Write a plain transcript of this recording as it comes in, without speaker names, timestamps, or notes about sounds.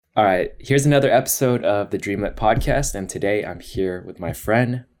All right, here's another episode of the Dreamlet podcast, and today I'm here with my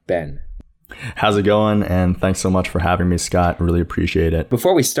friend Ben. How's it going? And thanks so much for having me, Scott. Really appreciate it.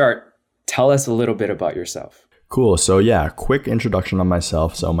 Before we start, tell us a little bit about yourself. Cool. So yeah, quick introduction on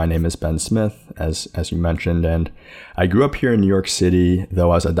myself. So my name is Ben Smith, as you mentioned, and I grew up here in New York City,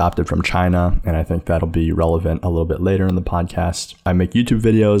 though I was adopted from China, and I think that'll be relevant a little bit later in the podcast. I make YouTube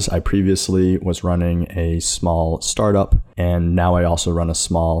videos. I previously was running a small startup, and now I also run a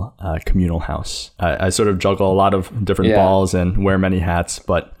small communal house. I sort of juggle a lot of different balls and wear many hats,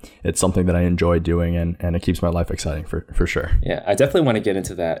 but it's something that I enjoy doing, and it keeps my life exciting for sure. Yeah, I definitely want to get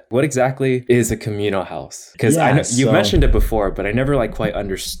into that. What exactly is a communal house? Because I know you mentioned it before, but I never quite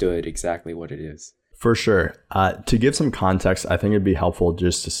understood exactly what it is. For sure. To give some context, I think it'd be helpful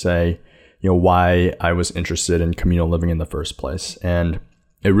just to say, why I was interested in communal living in the first place. And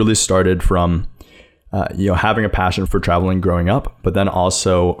it really started from, having a passion for traveling growing up, but then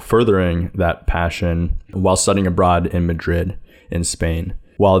also furthering that passion while studying abroad in Madrid in Spain.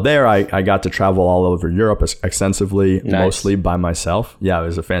 While there, I got to travel all over Europe extensively, mostly by myself. Yeah, it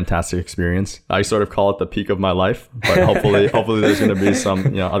was a fantastic experience. I sort of call it the peak of my life, but hopefully there's going to be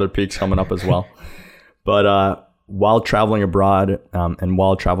some other peaks coming up as well. But while traveling abroad and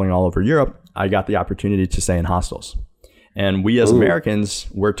while traveling all over Europe, I got the opportunity to stay in hostels. And we as Americans,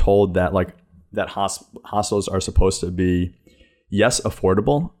 we're told that that hostels are supposed to be, yes,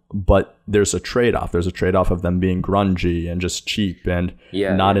 affordable, but there's a trade-off. There's a trade-off of them being grungy and just cheap and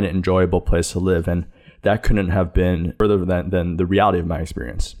not an enjoyable place to live. And that couldn't have been further than the reality of my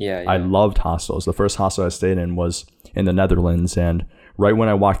experience. I loved hostels. The first hostel I stayed in was in the Netherlands. And right when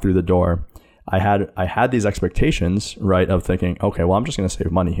I walked through the door, I had these expectations, right, of thinking, okay, well, I'm just going to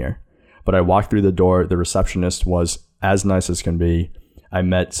save money here. But I walked through the door. The receptionist was as nice as can be. I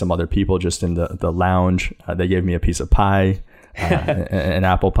met some other people just in the lounge. They gave me a piece of pie. An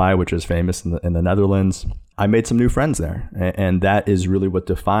apple pie, which is famous in the Netherlands. I made some new friends there, and that is really what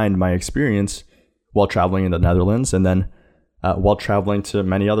defined my experience while traveling in the Netherlands, and then while traveling to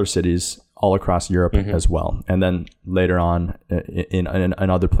many other cities all across Europe as well, and then later on in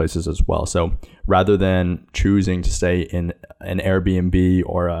other places as well. So rather than choosing to stay in an Airbnb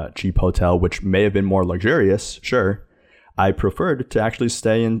or a cheap hotel, which may have been more luxurious, sure, I preferred to actually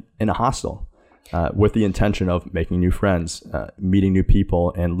stay in a hostel. With the intention of making new friends, meeting new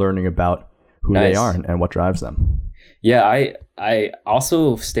people, and learning about who they are and what drives them. Yeah, I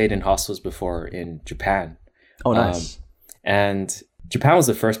also stayed in hostels before in Japan. Oh, nice. And Japan was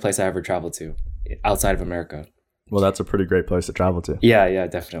the first place I ever traveled to outside of America. Well, that's a pretty great place to travel to. Yeah,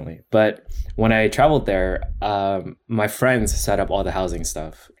 definitely. But when I traveled there, my friends set up all the housing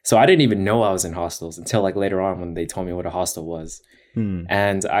stuff. So I didn't even know I was in hostels until later on when they told me what a hostel was.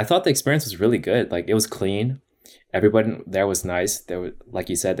 And I thought the experience was really good. It was clean. Everybody there was nice. There was, like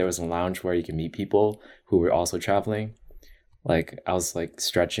you said, there was a lounge where you can meet people who were also traveling. I was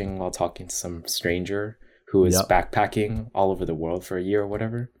stretching while talking to some stranger who was backpacking all over the world for a year or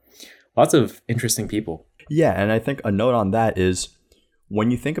whatever. Lots of interesting people. Yeah, and I think a note on that is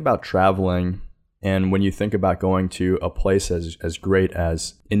when you think about traveling and when you think about going to a place as great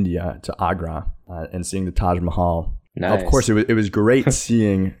as India, to Agra, and seeing the Taj Mahal. Nice. Of course, it was great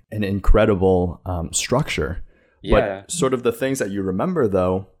seeing an incredible structure. Yeah. But sort of the things that you remember,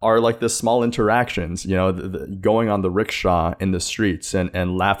 though, are the small interactions, the going on the rickshaw in the streets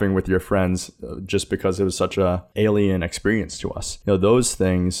and laughing with your friends just because it was such a alien experience to us. Those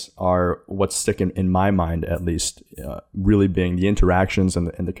things are what stick in my mind, at least, really being the interactions and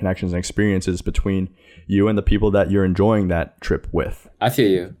the connections and experiences between you and the people that you're enjoying that trip with. I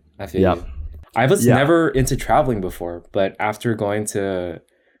feel you. You. I was never into traveling before, but after going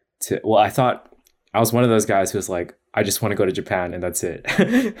I thought I was one of those guys who was I just want to go to Japan and that's it.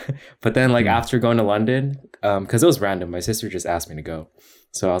 But then after going to London, because it was random, my sister just asked me to go.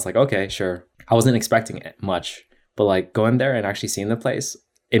 So I was okay, sure. I wasn't expecting much, but going there and actually seeing the place,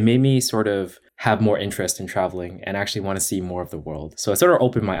 it made me sort of have more interest in traveling and actually want to see more of the world. So it sort of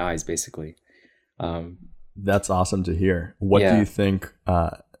opened my eyes, basically. That's awesome to hear. What do you think?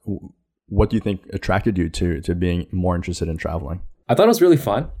 What do you think attracted you to being more interested in traveling? I thought it was really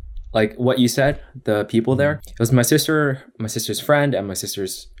fun. What you said, the people there. It was my sister's friend, and my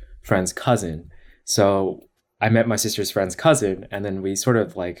sister's friend's cousin. So I met my sister's friend's cousin, and then we sort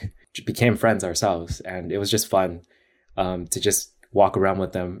of became friends ourselves. And it was just fun to just walk around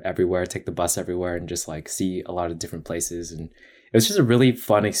with them everywhere, take the bus everywhere, and just see a lot of different places. And it was just a really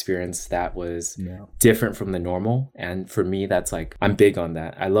fun experience that was different from the normal. And for me, that's I'm big on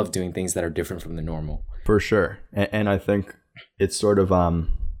that. I love doing things that are different from the normal. For sure. And I think it's sort of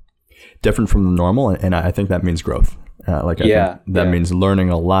different from the normal. And I think that means growth. I think that means learning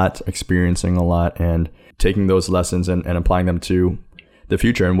a lot, experiencing a lot, and taking those lessons and applying them to the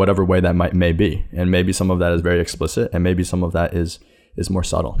future in whatever way that may be. And maybe some of that is very explicit, and maybe some of that is more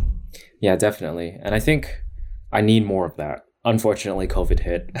subtle. Yeah, definitely. And I think I need more of that. Unfortunately, COVID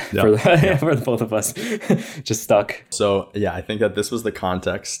hit for the both of us. Just stuck. So yeah, I think that this was the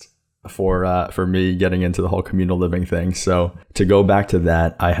context for me getting into the whole communal living thing. So to go back to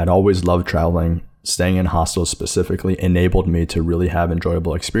that, I had always loved traveling. Staying in hostels specifically enabled me to really have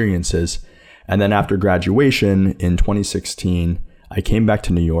enjoyable experiences. And then after graduation in 2016, I came back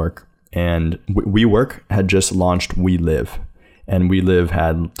to New York, and WeWork had just launched WeLive. And WeLive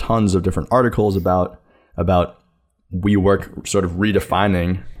had tons of different articles about WeWork sort of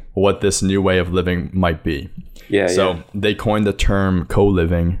redefining what this new way of living might be. So they coined the term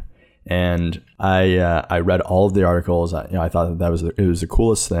co-living, and I read all of the articles. I thought that it was the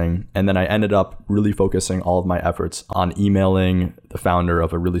coolest thing. And then I ended up really focusing all of my efforts on emailing the founder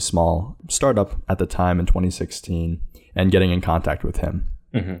of a really small startup at the time in 2016 and getting in contact with him.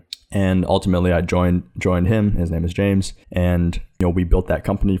 Mm-hmm. And ultimately I joined him. His name is James. And we built that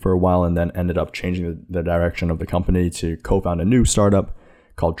company for a while, and then ended up changing the direction of the company to co-found a new startup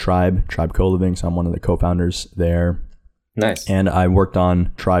called Tribe Co-Living. So I'm one of the co-founders there. Nice. And I worked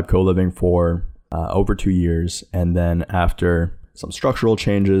on Tribe Co-Living for over 2 years. And then after some structural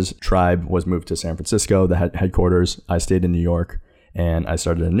changes, Tribe was moved to San Francisco, the headquarters. I stayed in New York, and I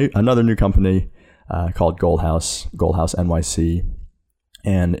started another new company called Goalhouse NYC.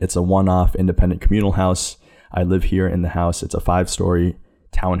 And it's a one-off independent communal house. I live here in the house. It's a 5-story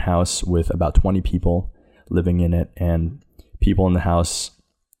townhouse with about 20 people living in it. And people in the house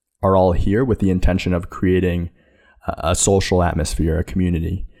are all here with the intention of creating a social atmosphere, a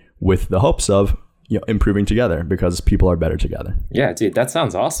community, with the hopes of improving together, because people are better together. Yeah, dude, that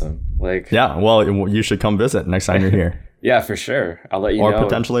sounds awesome. Yeah, well, you should come visit next time you're here. Yeah, for sure. I'll let you know. Or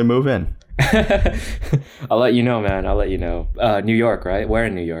potentially move in. I'll let you know, man. I'll let you know. New York, right? Where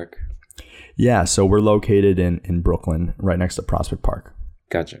in New York? Yeah, so we're located in Brooklyn, right next to Prospect Park.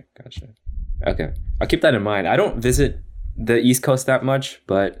 Gotcha. Okay, I'll keep that in mind. I don't visit the East Coast that much,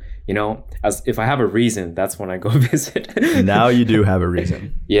 but if I have a reason, that's when I go visit. Now you do have a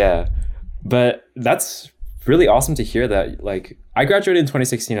reason. Yeah, but that's really awesome to hear that. I graduated in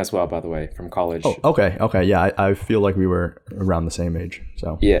 2016 as well, by the way, from college. Oh, okay. Yeah, I feel like we were around the same age.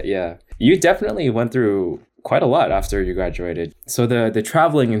 So yeah. You definitely went through quite a lot after you graduated. So the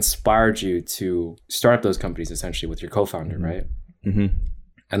traveling inspired you to start up those companies essentially with your co-founder, mm-hmm. right? Mm-hmm.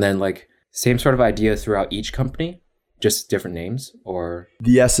 And then same sort of idea throughout each company, just different names, or?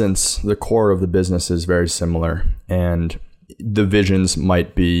 The essence, the core of the business is very similar, and the visions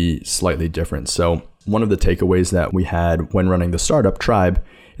might be slightly different. So one of the takeaways that we had when running the startup Tribe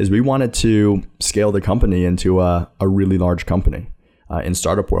is we wanted to scale the company into a really large company. In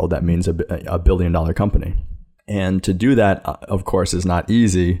startup world, that means a $1 billion company. And to do that, of course, is not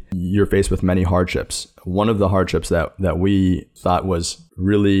easy. You're faced with many hardships. One of the hardships that we thought was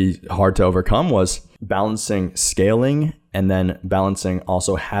really hard to overcome was balancing scaling and then balancing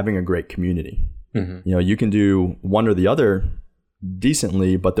also having a great community. Mm-hmm. You can do one or the other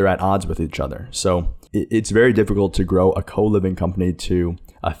decently, but they're at odds with each other. So it's very difficult to grow a co-living company to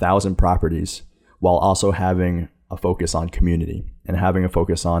 1,000 properties while also having a focus on community and having a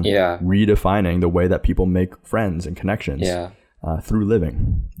focus on redefining the way that people make friends and connections through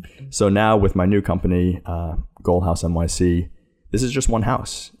living. So now with my new company, Goalhouse NYC, this is just one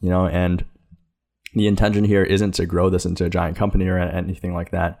house, and the intention here isn't to grow this into a giant company or anything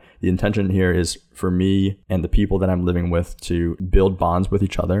like that. The intention here is for me and the people that I'm living with to build bonds with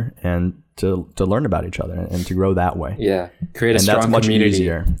each other and to learn about each other and to grow that way. Yeah, create a strong community. And that's much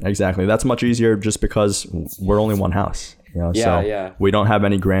easier. Exactly. That's much easier just because we're only one house. We don't have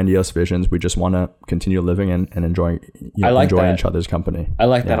any grandiose visions. We just want to continue living and enjoying each other's company. I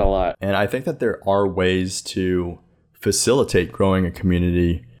like that a lot. And I think that there are ways to facilitate growing a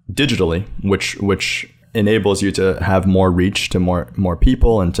community digitally, which enables you to have more reach to more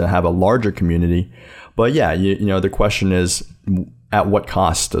people and to have a larger community. But yeah, the question is, at what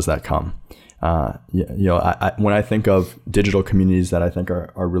cost does that come? When I think of digital communities that I think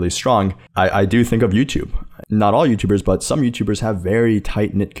are really strong, I do think of YouTube. Not all YouTubers, but some YouTubers have very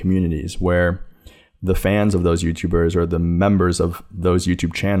tight-knit communities where the fans of those YouTubers or the members of those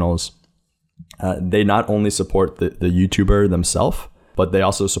YouTube channels, they not only support the YouTuber themselves, but they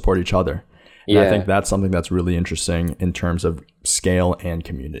also support each other. And I think that's something that's really interesting in terms of scale and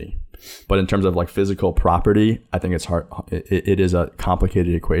community. But in terms of physical property, I think it's hard. It is a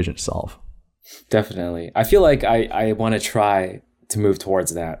complicated equation to solve. Definitely. I feel like I want to try to move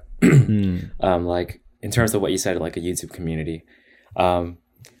towards that. in terms of what you said, like a YouTube community.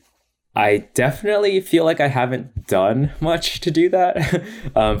 I definitely feel like I haven't done much to do that.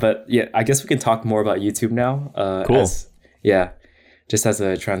 But yeah, I guess we can talk more about YouTube now. Cool. Just as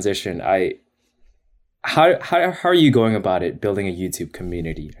a transition, how are you going about it, building a YouTube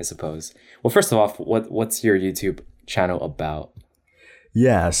community, I suppose? Well, first of all, what's your YouTube channel about?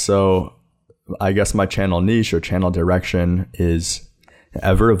 Yeah, so I guess my channel niche or channel direction is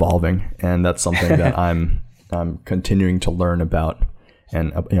ever evolving, and that's something that I'm continuing to learn about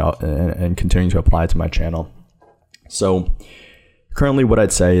and and continuing to apply to my channel. So currently what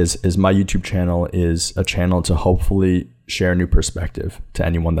I'd say is my YouTube channel is a channel to hopefully share new perspective to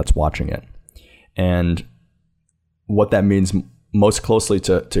anyone that's watching it. And what that means most closely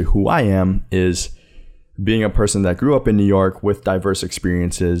to who I am is being a person that grew up in New York with diverse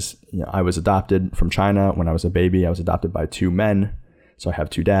experiences. I was adopted from China when I was a baby. I was adopted by 2 men. So I have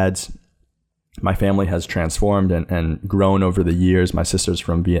 2 dads. My family has transformed and grown over the years. My sister's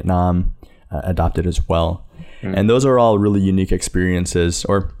from Vietnam, adopted as well. And those are all really unique experiences,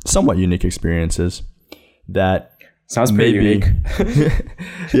 or somewhat unique experiences that sounds pretty unique.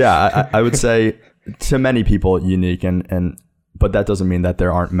 Yeah, I would say to many people unique, but that doesn't mean that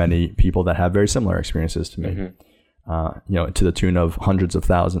there aren't many people that have very similar experiences to me. To the tune of hundreds of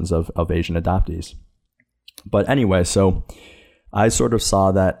thousands of Asian adoptees. But anyway, so I sort of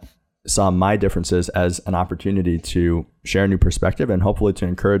saw my differences as an opportunity to share a new perspective and hopefully to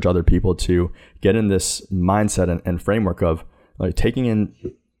encourage other people to get in this mindset and framework of like taking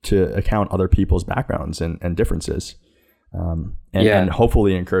into account other people's backgrounds and differences, and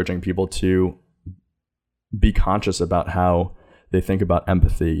hopefully encouraging people to be conscious about how they think about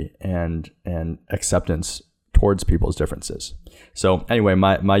empathy and acceptance towards people's differences. So anyway,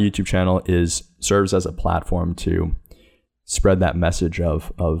 my YouTube channel serves as a platform to spread that message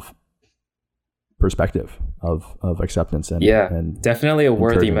of perspective, of acceptance, and definitely a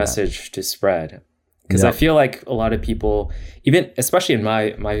worthy message to spread, because I feel like a lot of people, even especially in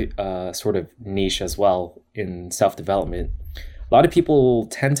my sort of niche as well in self-development, a lot of people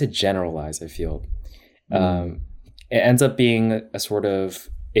tend to generalize. I feel it ends up being a sort of,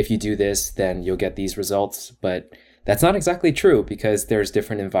 if you do this then you'll get these results, but that's not exactly true, because there's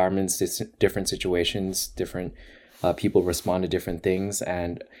different environments, different situations, different people respond to different things,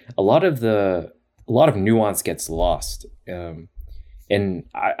 and a lot of nuance gets lost. And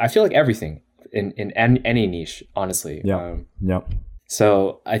I feel like everything in any niche, honestly.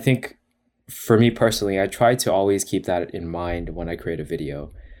 So I think for me personally, I try to always keep that in mind when I create a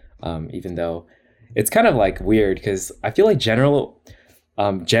video, even though it's kind of like weird, because I feel like general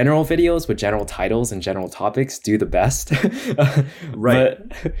videos with general titles and general topics do the best. Right.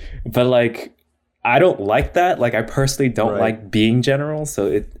 But like, I don't like that. Like, I personally don't like being general.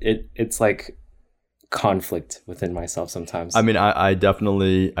 So it's like conflict within myself sometimes. I mean, I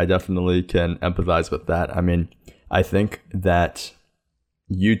definitely can empathize with that. I mean, I think that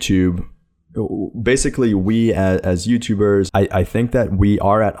YouTube, basically we as YouTubers, I think that we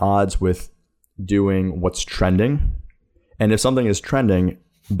are at odds with doing what's trending. And if something is trending,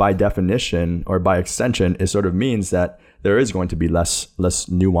 by definition or by extension, it sort of means that there is going to be less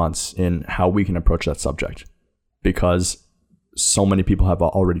nuance in how we can approach that subject, because so many people have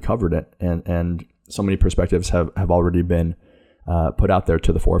already covered it, and so many perspectives have already been put out there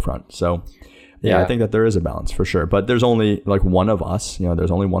to the forefront. So yeah, I think that there is a balance for sure, but there's only like one of us,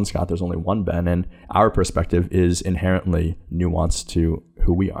 there's only one Scott, there's only one Ben, and our perspective is inherently nuanced to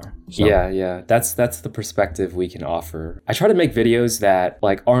who we are. So. Yeah. That's the perspective we can offer. I try to make videos that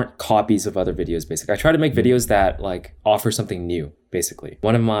like aren't copies of other videos, basically. I try to make videos that like offer something new, basically.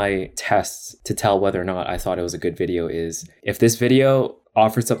 One of my tests to tell whether or not I thought it was a good video is, if this video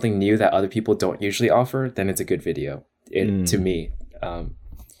offers something new that other people don't usually offer, then it's a good video to me.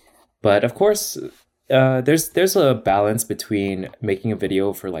 But of course, there's a balance between making a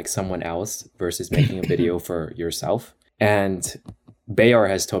video for like someone else versus making a video for yourself. And Bayor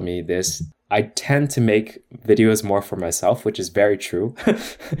has told me this. I tend to make videos more for myself, which is very true,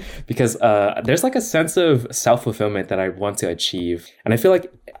 because there's like a sense of self-fulfillment that I want to achieve. And I feel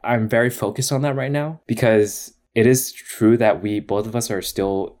like I'm very focused on that right now, because it is true that both of us are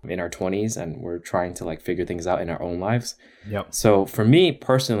still in our 20s and we're trying to like figure things out in our own lives. Yep. So for me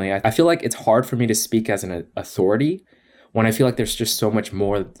personally, I feel like it's hard for me to speak as an authority when I feel like there's just so much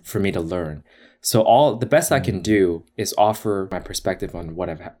more for me to learn. So the best I can do is offer my perspective on what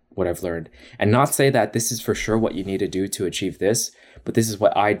I've learned, and not say that this is for sure what you need to do to achieve this, but this is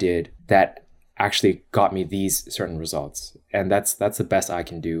what I did that actually got me these certain results. And that's the best I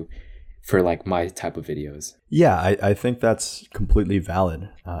can do for like my type of videos. Yeah, I think that's completely valid.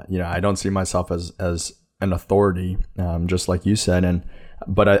 I don't see myself as an authority, just like you said.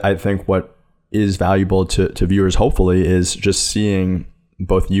 But I think what is valuable to viewers, hopefully, is just seeing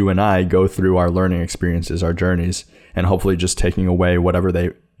both you and I go through our learning experiences, our journeys, and hopefully just taking away whatever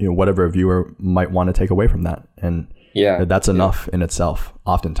whatever a viewer might want to take away from that. And that's enough in itself,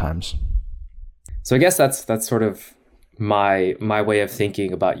 oftentimes. So I guess that's sort of my way of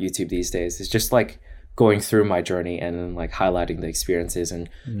thinking about YouTube these days. Is just like going through my journey and then like highlighting the experiences and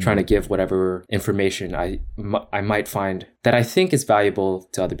trying to give whatever information I might find that I think is valuable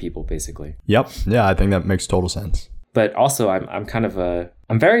to other people, basically. Yep. Yeah, I think that makes total sense. But also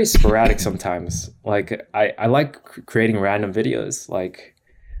I'm very sporadic sometimes. Like I like creating random videos. Like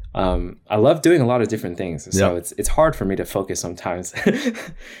I love doing a lot of different things. So it's hard for me to focus sometimes.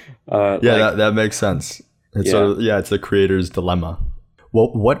 That makes sense. It's it's the creator's dilemma.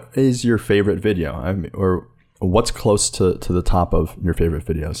 Well, what is your favorite video? Or what's close to the top of your favorite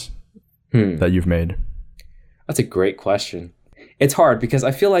videos that you've made? That's a great question. It's hard because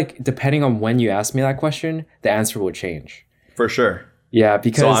I feel like depending on when you ask me that question, the answer will change. For sure. Yeah,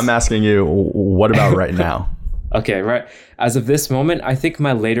 because... So I'm asking you, what about right now? Okay, right. As of this moment, I think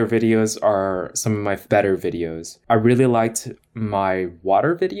my later videos are some of my better videos. I really liked my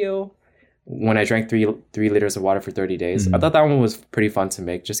water video when I drank 3 liters of water for 30 days. I thought that one was pretty fun to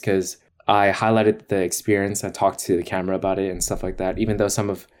make just because I highlighted the experience and talked to the camera about it and stuff like that, even though some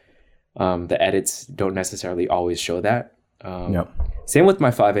of the edits don't necessarily always show that. Same with my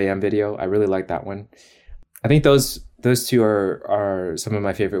 5 a.m. video. I really like that one. I think those two are some of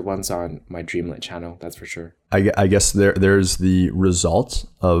my favorite ones on my Dreamlit channel. That's for sure. I guess there's the result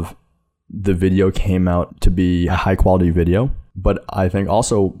of the video came out to be a high quality video. But I think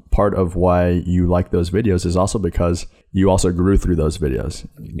also part of why you like those videos is also because you also grew through those videos.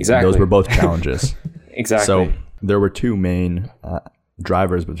 Exactly. Those were both challenges. Exactly. So there were two main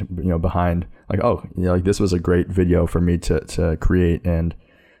drivers, behind like this was a great video for me to create, and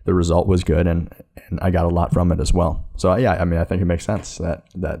the result was good, and I got a lot from it as well. So I think it makes sense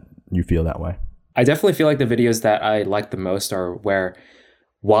that you feel that way. I definitely feel like the videos that I like the most are where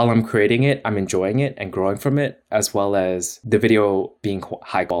while I'm creating it, I'm enjoying it and growing from it, as well as the video being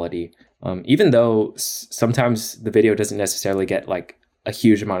high quality. Even though sometimes the video doesn't necessarily get like a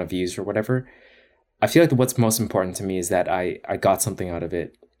huge amount of views or whatever, I feel like what's most important to me is that I got something out of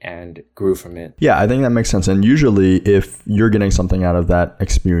it and grew from it. Yeah, I think that makes sense. And usually if you're getting something out of that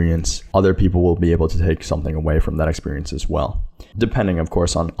experience, other people will be able to take something away from that experience as well, depending, of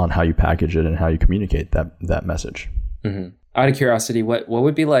course, on how you package it and how you communicate that message. Mm-hmm. Out of curiosity, what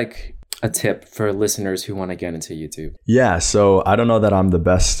would be like a tip for listeners who want to get into YouTube? Yeah, so I don't know that I'm the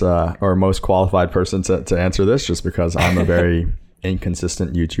best or most qualified person to answer this, just because I'm a very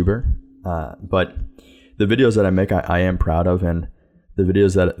inconsistent YouTuber. But the videos that I make, I am proud of, and the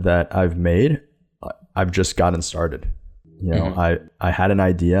videos that I've made, I've just gotten started. I had an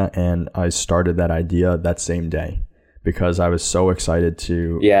idea and I started that idea that same day, because I was so excited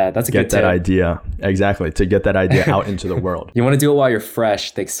to that's a get good that tip. idea. Exactly. To get that idea out into the world. You want to do it while you're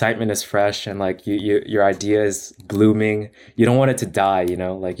fresh. The excitement is fresh and like your idea is blooming. You don't want it to die,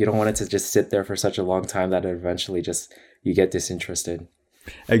 like you don't want it to just sit there for such a long time that eventually just you get disinterested.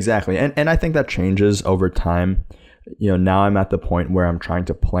 Exactly. And I think that changes over time. Now I'm at the point where I'm trying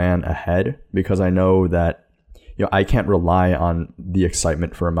to plan ahead, because I know that, I can't rely on the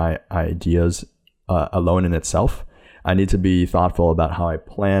excitement for my ideas alone in itself. I need to be thoughtful about how I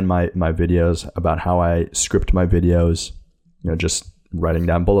plan my videos, about how I script my videos, just writing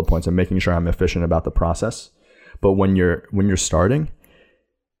down bullet points and making sure I'm efficient about the process. But when you're starting,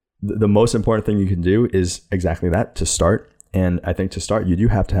 the most important thing you can do is exactly that, to start. And I think to start, you do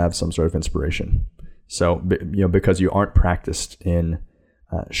have to have some sort of inspiration. So, because you aren't practiced in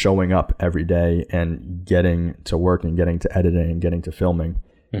showing up every day and getting to work and getting to editing and getting to filming,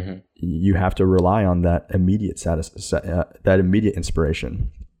 mm-hmm. you have to rely on that immediate that immediate inspiration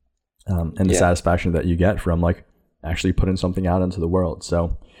and the satisfaction that you get from like actually putting something out into the world.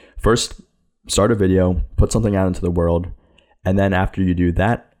 So first, start a video, put something out into the world, and then after you do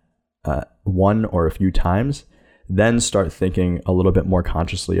that one or a few times, then start thinking a little bit more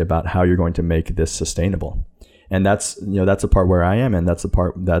consciously about how you're going to make this sustainable. And that's a part where I am, and that's the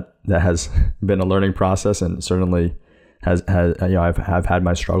part that has been a learning process, and certainly has I've had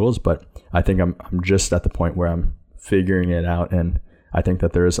my struggles, but I think I'm just at the point where I'm figuring it out, and I think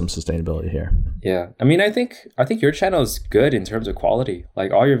that there is some sustainability here. Yeah, I mean, I think your channel is good in terms of quality.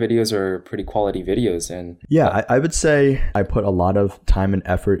 Like all your videos are pretty quality videos, and I would say I put a lot of time and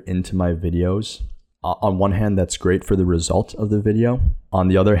effort into my videos. On one hand, that's great for the result of the video, on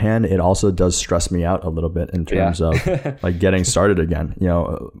the other hand, it also does stress me out a little bit in terms of like getting started again. You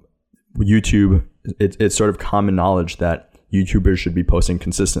know, YouTube, it's sort of common knowledge that YouTubers should be posting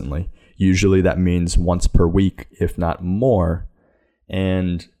consistently. Usually that means once per week, if not more.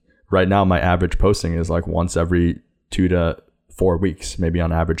 And right now my average posting is like once every 2 to 4 weeks, maybe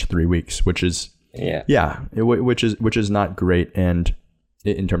on average 3 weeks, which is which is not great, and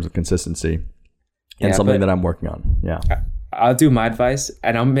in terms of consistency, and something that I'm working on. Yeah. I'll do my advice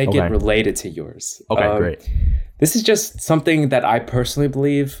and I'll make it related to yours. Okay, great. This is just something that I personally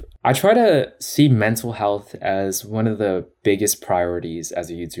believe. I try to see mental health as one of the biggest priorities as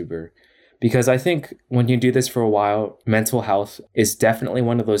a YouTuber, because I think when you do this for a while, mental health is definitely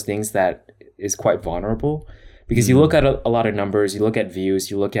one of those things that is quite vulnerable, because you look at a lot of numbers, you look at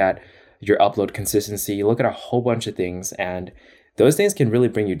views, you look at your upload consistency, you look at a whole bunch of things, and those things can really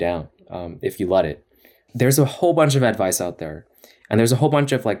bring you down if you let it. There's a whole bunch of advice out there, and there's a whole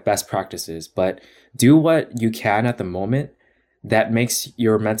bunch of like best practices, but do what you can at the moment that makes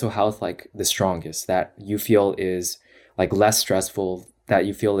your mental health like the strongest, that you feel is like less stressful, that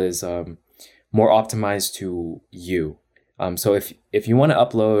you feel is more optimized to you. So if you want to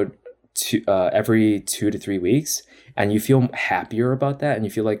upload every 2 to 3 weeks and you feel happier about that, and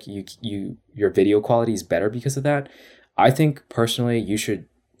you feel like your video quality is better because of that, I think personally you should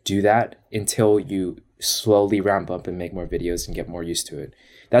do that until you slowly ramp up and make more videos and get more used to it.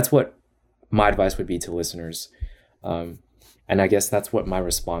 That's what my advice would be to listeners. And I guess that's what my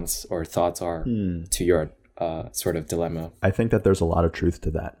response or thoughts are to your sort of dilemma. I think that there's a lot of truth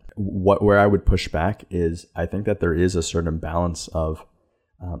to that. Where I would push back is I think that there is a certain balance of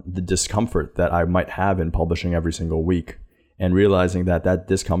the discomfort that I might have in publishing every single week, and realizing that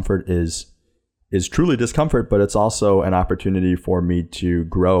discomfort is truly discomfort, but it's also an opportunity for me to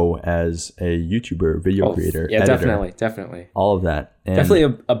grow as a YouTuber, video creator, editor, definitely. All of that. And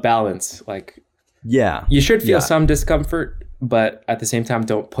definitely a balance. Like, you should feel some discomfort, but at the same time,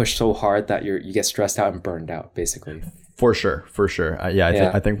 don't push so hard that you get stressed out and burned out, basically. For sure.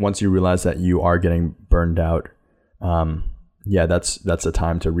 I think once you realize that you are getting burned out, that's a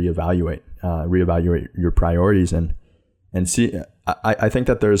time to reevaluate your priorities and see. I think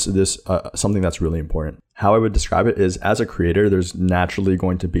that there's this something that's really important. How I would describe it is, as a creator, there's naturally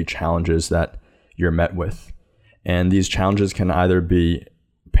going to be challenges that you're met with. And these challenges can either be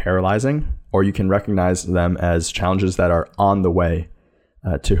paralyzing, or you can recognize them as challenges that are on the way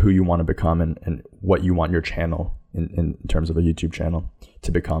to who you want to become and what you want your channel in terms of a YouTube channel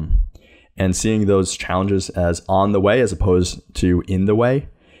to become. And seeing those challenges as on the way as opposed to in the way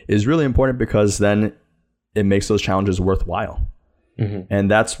is really important, because then it makes those challenges worthwhile. Mm-hmm. And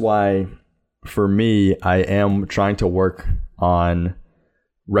that's why, for me, I am trying to work on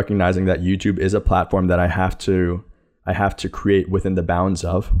recognizing that YouTube is a platform that I have to create within the bounds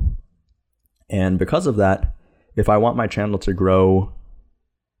of. And because of that, if I want my channel to grow,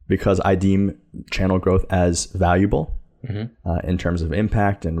 because I deem channel growth as valuable in terms of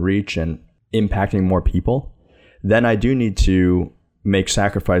impact and reach and impacting more people, then I do need to make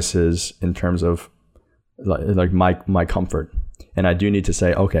sacrifices in terms of like my comfort. And I do need to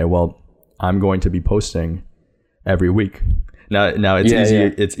say, okay, well, I'm going to be posting every week. Now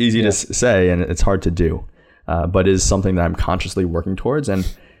it's easy to say, and it's hard to do, but it is something that I'm consciously working towards. And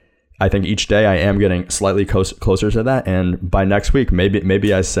I think each day I am getting slightly closer to that. And by next week,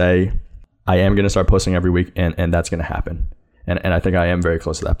 maybe I say I am going to start posting every week, and that's going to happen. And I think I am very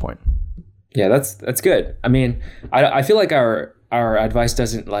close to that point. Yeah, that's good. I mean, I feel like our advice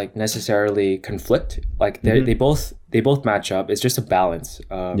doesn't like necessarily conflict. Like they both match up. It's just a balance.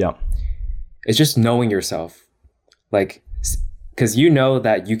 It's just knowing yourself, like, because you know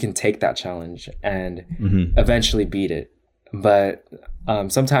that you can take that challenge and eventually beat it. But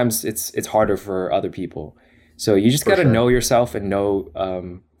sometimes it's harder for other people. So you just got to know yourself and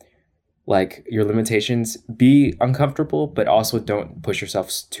know like your limitations. Be uncomfortable, but also don't push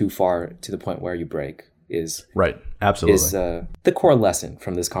yourself too far to the point where you break. Is right. Absolutely. Is the core lesson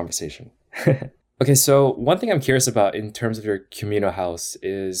from this conversation. Okay, so one thing I'm curious about in terms of your communal house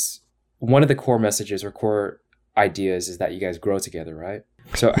is one of the core messages or core ideas is that you guys grow together, right?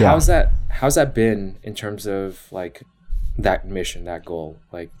 So how's that been in terms of like that mission, that goal?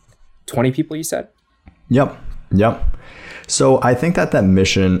 Like 20 people, you said? Yep. So I think that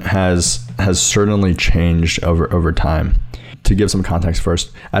mission has certainly changed over time. To give some context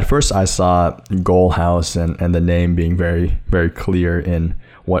first, at first I saw Goal House and the name being very, very clear in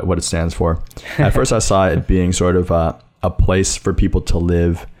what it stands for. At first I saw it being sort of a place for people to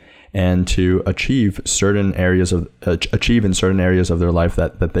live and to achieve in certain areas of their life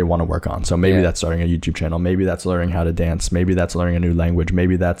that they want to work on. So maybe that's starting a YouTube channel, maybe that's learning how to dance, maybe that's learning a new language,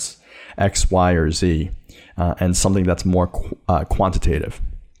 maybe that's X, Y, or Z, and something that's more quantitative.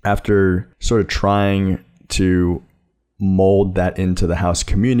 After sort of trying to mold that into the house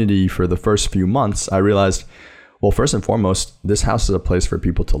community for the first few months, I realized, well, first and foremost, this house is a place for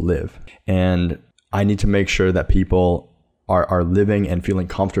people to live. And I need to make sure that people are living and feeling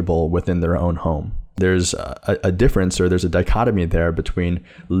comfortable within their own home. There's a difference, or there's a dichotomy there between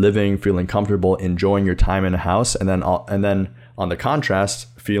living, feeling comfortable, enjoying your time in a house, and then on the contrast,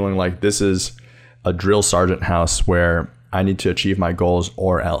 feeling like this is a drill sergeant house where I need to achieve my goals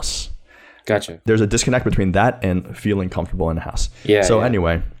or else. Gotcha. There's a disconnect between that and feeling comfortable in a house.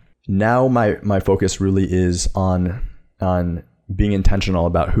 Anyway, now my focus really is on being intentional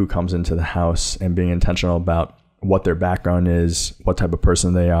about who comes into the house and being intentional about what their background is, what type of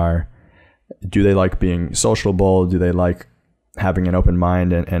person they are. Do they like being sociable? Do they like having an open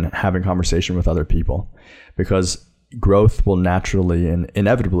mind and having conversation with other people? Because growth will naturally and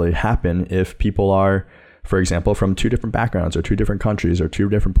inevitably happen if people are, for example, from two different backgrounds or two different countries or two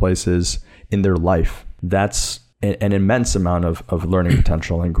different places in their life. That's an immense amount of learning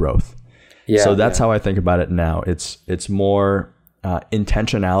potential and growth. So that's how I think about it now. It's more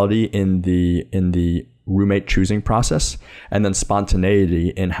intentionality in the roommate choosing process, and then spontaneity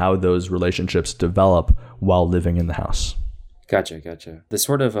in how those relationships develop while living in the house. Gotcha. The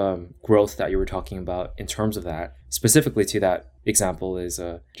sort of growth that you were talking about in terms of that, specifically to that example, is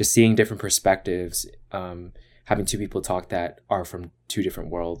just seeing different perspectives, having two people talk that are from two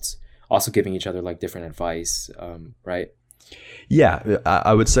different worlds, also giving each other like different advice, right? Yeah,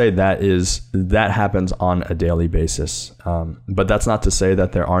 I would say that happens on a daily basis. But that's not to say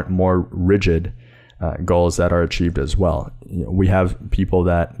that there aren't more rigid goals that are achieved as well. We have people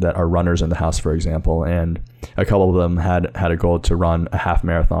that are runners in the house, for example, and a couple of them had a goal to run a half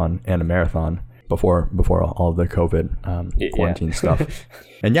marathon and a marathon before all of the COVID quarantine stuff.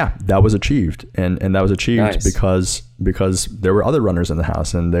 And that was achieved. And that was achieved because there were other runners in the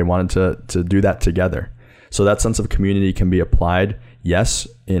house and they wanted to do that together. So that sense of community can be applied, yes,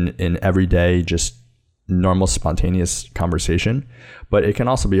 in everyday, just normal, spontaneous conversation, but it can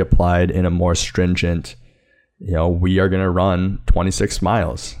also be applied in a more stringent, we are going to run 26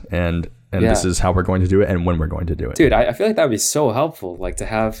 miles and this is how we're going to do it and when we're going to do it. Dude, I feel like that would be so helpful, like to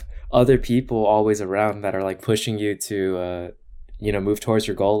have other people always around that are like pushing you to, move towards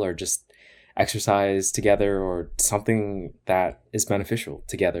your goal or just exercise together or something that is beneficial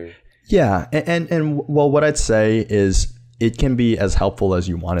together. Yeah. And well, what I'd say is it can be as helpful as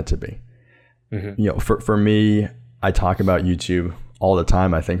you want it to be. Mm-hmm. For me, I talk about YouTube all the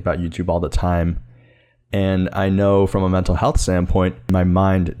time. I think about YouTube all the time. And I know from a mental health standpoint, my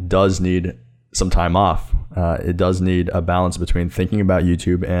mind does need some time off. It does need a balance between thinking about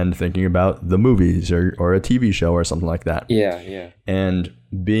YouTube and thinking about the movies or a TV show or something like that. Yeah. And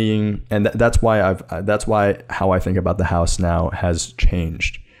that's why how I think about the house now has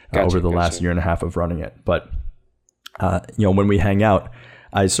changed over the last year and a half of running it. But when we hang out,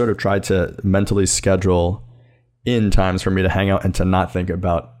 I sort of try to mentally schedule in times for me to hang out and to not think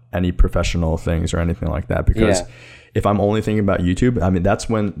about any professional things or anything like that. Because if I'm only thinking about YouTube, I mean, that's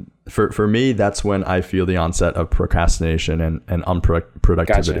when, for me, that's when I feel the onset of procrastination and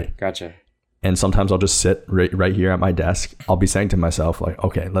unproductivity. Gotcha. And sometimes I'll just sit right here at my desk. I'll be saying to myself, like,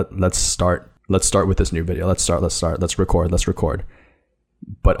 okay, let's start with this new video. Let's record.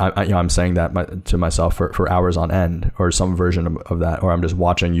 But I'm saying that to myself for hours on end, or some version of that, or I'm just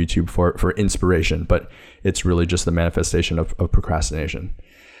watching YouTube for inspiration. But it's really just the manifestation of procrastination.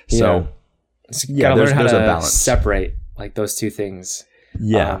 So there's a balance. Separate like those two things.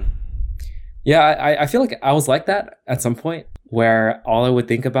 I feel like I was like that at some point where all I would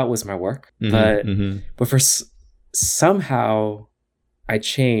think about was my work, but for somehow I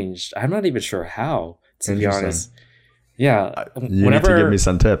changed. I'm not even sure how, to be honest. Yeah. You need to give me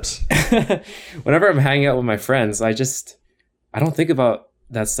some tips. Whenever I'm hanging out with my friends, I don't think about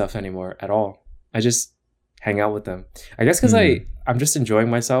that stuff anymore at all. I just hang out with them. I guess because I'm just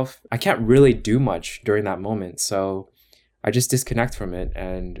enjoying myself. I can't really do much during that moment. So I just disconnect from it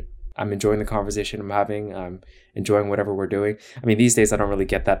and I'm enjoying the conversation I'm having. I'm enjoying whatever we're doing. I mean, these days I don't really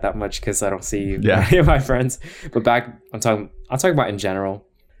get that much because I don't see any of my friends. But I'm talking about in general.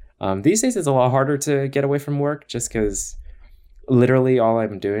 These days it's a lot harder to get away from work just because literally all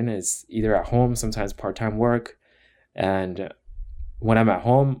I'm doing is either at home, sometimes part-time work. And when I'm at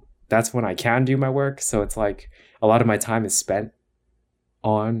home, that's when I can do my work. So it's like a lot of my time is spent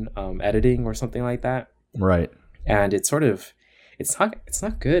on editing or something like that. Right. And it's sort of, it's not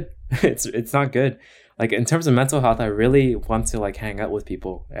good. It's not good. Like in terms of mental health, I really want to like hang out with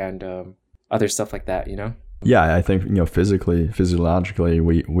people and other stuff like that, you know? Yeah, I think, physically, physiologically,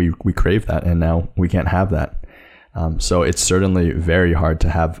 we crave that, and now we can't have that. So it's certainly very hard to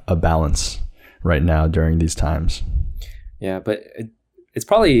have a balance right now during these times. Yeah, but it's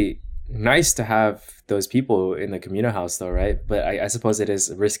probably nice to have those people in the communal house though, right? But I suppose it is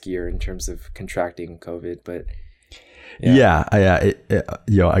riskier in terms of contracting COVID, but yeah.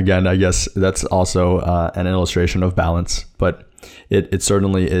 Again, I guess that's also an illustration of balance, but it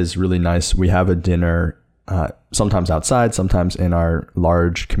certainly is really nice. We have a dinner sometimes outside, sometimes in our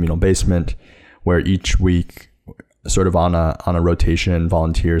large communal basement, where each week, sort of on a rotation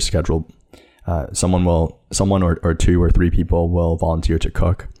volunteer schedule, someone or two or three people will volunteer to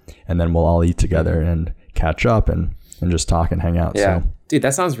cook, and then we'll all eat together and catch up and just talk and hang out. Yeah, so, dude,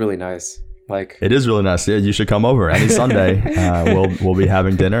 that sounds really nice. Like, it is really nice. Yeah, you should come over any Sunday. We'll be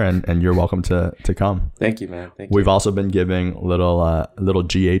having dinner, and you're welcome to come. Thank you, man. Thank you. We've also been giving little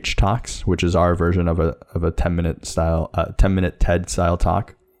GH talks, which is our version of a 10-minute TED style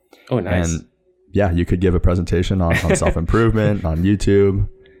talk. Oh, nice. And yeah, you could give a presentation on self-improvement, on YouTube,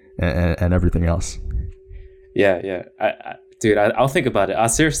 and everything else. Yeah. Dude, I'll think about it. I'll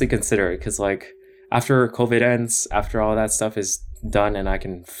seriously consider it, because like after COVID ends, after all that stuff is done and I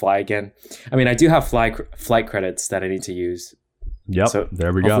can fly again. I mean, I do have flight credits that I need to use. Yep, so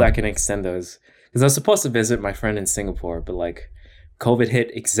there we go. Hopefully I can extend those, because I was supposed to visit my friend in Singapore, but like COVID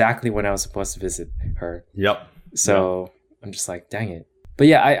hit exactly when I was supposed to visit her. Yep. So I'm just like, dang it. But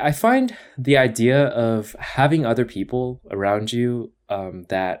yeah, I find the idea of having other people around you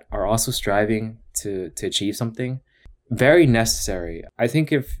that are also striving to achieve something very necessary. I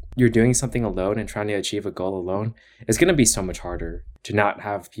think if you're doing something alone and trying to achieve a goal alone, it's going to be so much harder to not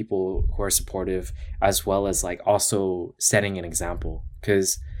have people who are supportive, as well as like also setting an example,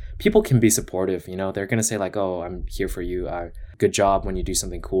 because people can be supportive, you know, they're going to say like, oh, I'm here for you. Good job when you do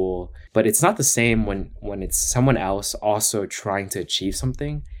something cool. But it's not the same when it's someone else also trying to achieve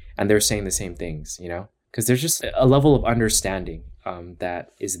something and they're saying the same things, you know, because there's just a level of understanding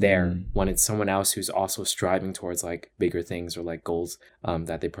that is there when it's someone else who's also striving towards like bigger things or like goals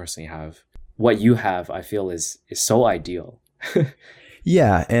that they personally have. What you have, I feel, is so ideal.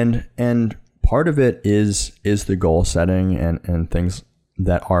 Yeah, and part of it is the goal setting and things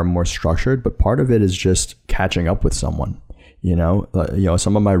that are more structured, but part of it is just catching up with someone.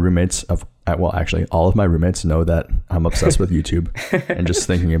 Some of my roommates actually all of my roommates know that I'm obsessed with YouTube and just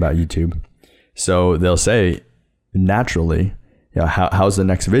thinking about YouTube. So they'll say naturally, how's the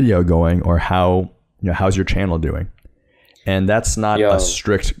next video going, or how's your channel doing? And that's not a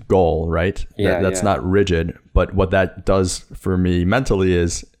strict goal, right? That's not rigid. But what that does for me mentally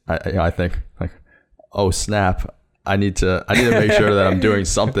is I think like, oh snap, I need to make sure that I'm doing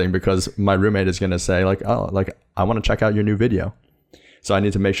something, because my roommate is going to say like, oh, like I want to check out your new video. So I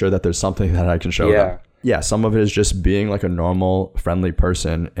need to make sure that there's something that I can show them. Yeah, some of it is just being like a normal, friendly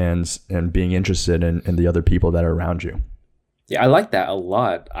person and being interested in the other people that are around you. Yeah, I like that a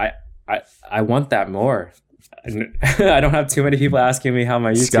lot. I want that more. I don't have too many people asking me how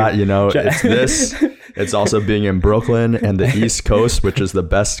my YouTube... Scott, it's this. It's also being in Brooklyn and the East Coast, which is the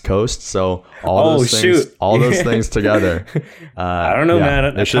best coast. So all those things together. I don't know,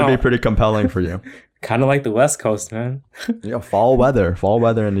 man. It should be pretty compelling for you. Kind of like the West Coast, man. Fall weather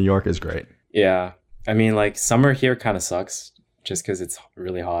in New York is great. Yeah. I mean, like summer here kind of sucks just because it's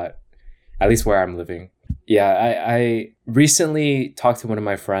really hot, at least where I'm living. Yeah, I recently talked to one of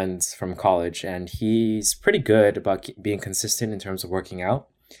my friends from college, and he's pretty good about being consistent in terms of working out.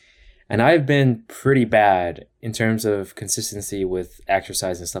 And I've been pretty bad in terms of consistency with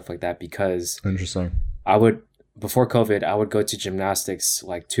exercise and stuff like that, because interesting. Before COVID, I would go to gymnastics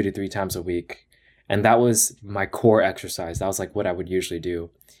like 2 to 3 times a week. And that was my core exercise. That was like what I would usually do.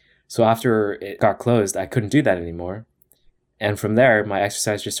 So after it got closed, I couldn't do that anymore. And from there, my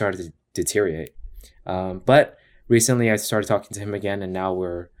exercise just started to deteriorate. But recently I started talking to him again, and now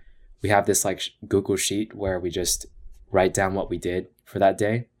we have this like Google sheet where we just write down what we did for that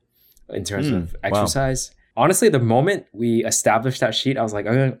day in terms of exercise. Wow. Honestly, the moment we established that sheet, I was like,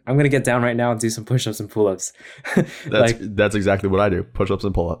 I'm going to get down right now and do some push-ups and pull-ups. That's exactly what I do. Push-ups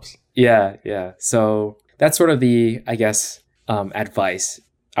and pull-ups. Yeah. So that's sort of the, I guess, advice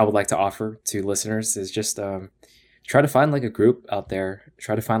I would like to offer to listeners is just try to find like a group out there.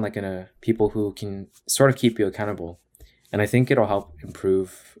 Try to find like people who can sort of keep you accountable. And I think it'll help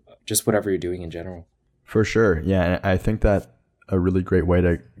improve just whatever you're doing in general. For sure. Yeah. And I think that a really great way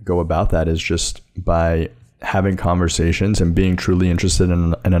to go about that is just by having conversations and being truly interested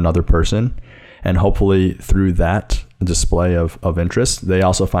in another person. And hopefully through that, display of interest, they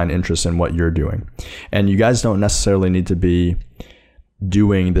also find interest in what you're doing. And you guys don't necessarily need to be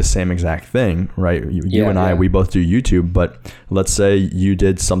doing the same exact thing, right? You and I, we both do YouTube, but let's say you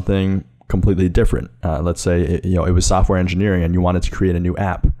did something completely different. Let's say it was software engineering and you wanted to create a new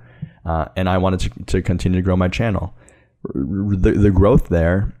app, and I wanted to continue to grow my channel. The growth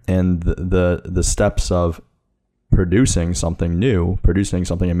there and the steps of producing something new, producing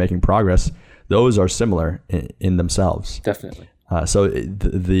something and making progress, those are similar in themselves. Definitely. So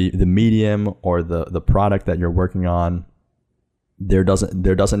the medium or the product that you're working on, there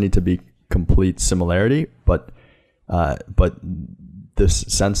doesn't need to be complete similarity, but this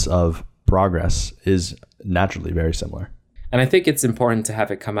sense of progress is naturally very similar. And I think it's important to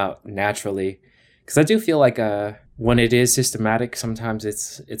have it come out naturally, because I do feel like when it is systematic, sometimes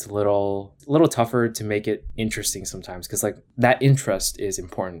it's a little tougher to make it interesting sometimes, because like that interest is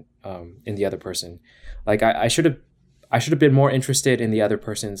important in the other person. Like I should have been more interested in the other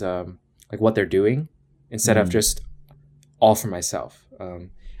person's like what they're doing instead of just all for myself. And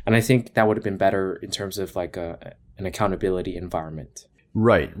I think that would have been better in terms of like an accountability environment.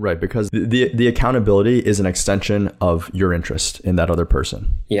 Right, because the accountability is an extension of your interest in that other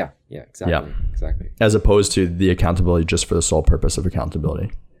person. Yeah, exactly. As opposed to the accountability just for the sole purpose of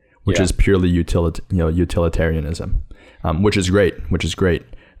accountability, which is purely utilitarianism, which is great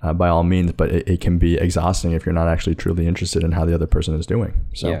by all means, but it can be exhausting if you're not actually truly interested in how the other person is doing.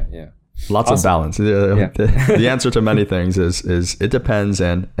 So yeah. Lots of balance. The answer to many things is it depends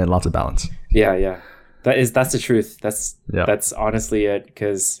and lots of balance. Yeah. That's the truth. That's honestly it.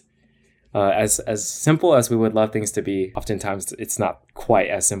 Because as simple as we would love things to be, oftentimes it's not quite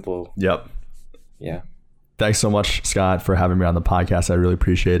as simple. Yep. Yeah. Thanks so much, Scott, for having me on the podcast. I really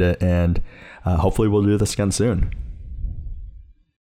appreciate it, and hopefully we'll do this again soon.